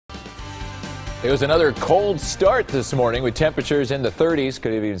It was another cold start this morning with temperatures in the 30s.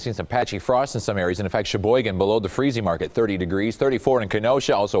 Could have even seen some patchy frost in some areas. And in fact, Sheboygan below the freezing mark at 30 degrees, 34 in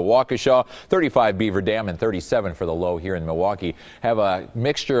Kenosha, also Waukesha, 35 Beaver Dam, and 37 for the low here in Milwaukee. Have a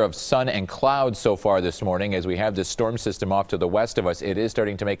mixture of sun and clouds so far this morning as we have this storm system off to the west of us. It is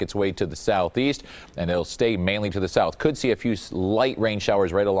starting to make its way to the southeast, and it'll stay mainly to the south. Could see a few light rain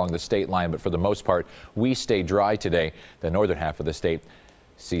showers right along the state line, but for the most part, we stay dry today. The northern half of the state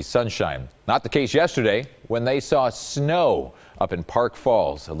see sunshine. Not the case yesterday when they saw snow up in Park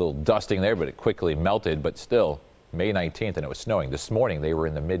Falls. A little dusting there, but it quickly melted. But still, May 19th, and it was snowing. This morning, they were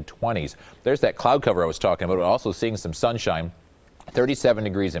in the mid-20s. There's that cloud cover I was talking about. We're also seeing some sunshine. 37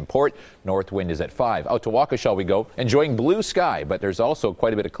 degrees in Port. North wind is at 5. Out to Waukesha we go, enjoying blue sky, but there's also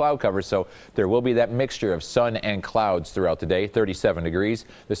quite a bit of cloud cover, so there will be that mixture of sun and clouds throughout the day. 37 degrees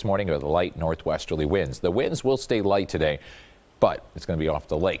this morning with light northwesterly winds. The winds will stay light today, but it's going to be off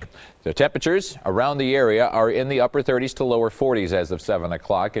the lake. The temperatures around the area are in the upper 30s to lower 40s as of 7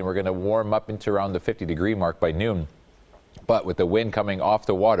 o'clock, and we're going to warm up into around the 50-degree mark by noon. But with the wind coming off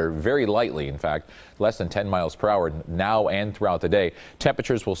the water very lightly, in fact, less than 10 miles per hour now and throughout the day,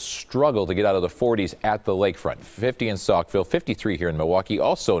 temperatures will struggle to get out of the 40s at the lakefront. 50 in Saukville, 53 here in Milwaukee,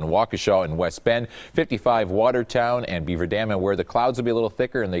 also in Waukesha and West Bend, 55 Watertown and Beaver Dam, and where the clouds will be a little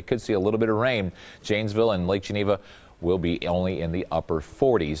thicker and they could see a little bit of rain, Janesville and Lake Geneva will be only in the upper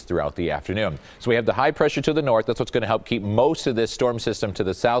 40s throughout the afternoon. So we have the high pressure to the north. That's what's going to help keep most of this storm system to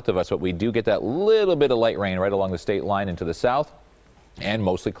the south of us, but we do get that little bit of light rain right along the state line into the south, and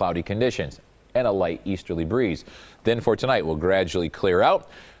mostly cloudy conditions and a light easterly breeze. Then for tonight, we'll gradually clear out.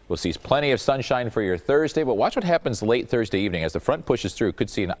 We'll see plenty of sunshine for your Thursday, but watch what happens late Thursday evening. As the front pushes through, could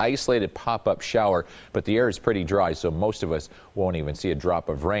see an isolated pop-up shower, but the air is pretty dry, so most of us won't even see a drop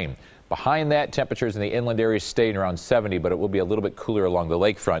of rain. Behind that, temperatures in the inland areas staying around 70, but it will be a little bit cooler along the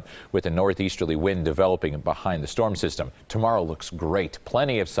lakefront with a northeasterly wind developing behind the storm system. Tomorrow looks great.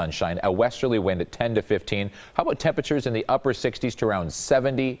 Plenty of sunshine, a westerly wind at 10 to 15. How about temperatures in the upper 60s to around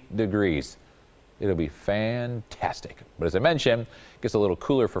 70 degrees? It'll be fantastic. But as I mentioned, it gets a little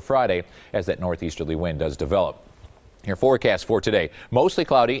cooler for Friday as that northeasterly wind does develop. Your forecast for today, mostly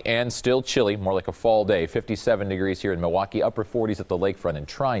cloudy and still chilly, more like a fall day. 57 degrees here in Milwaukee, upper 40s at the lakefront, and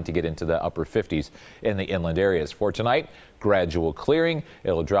trying to get into the upper 50s in the inland areas. For tonight, gradual clearing.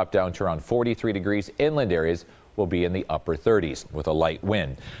 It'll drop down to around 43 degrees. Inland areas will be in the upper 30s with a light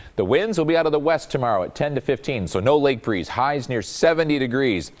wind. The winds will be out of the west tomorrow at 10 to 15, so no lake breeze. Highs near 70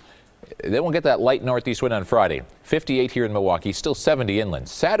 degrees. Then we'll get that light northeast wind on Friday. 58 here in Milwaukee, still 70 inland.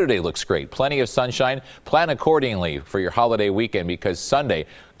 Saturday looks great. Plenty of sunshine. Plan accordingly for your holiday weekend because Sunday,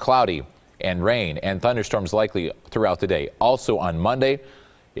 cloudy and rain and thunderstorms likely throughout the day. Also on Monday,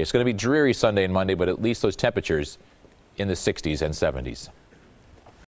 it's going to be dreary Sunday and Monday, but at least those temperatures in the 60s and 70s.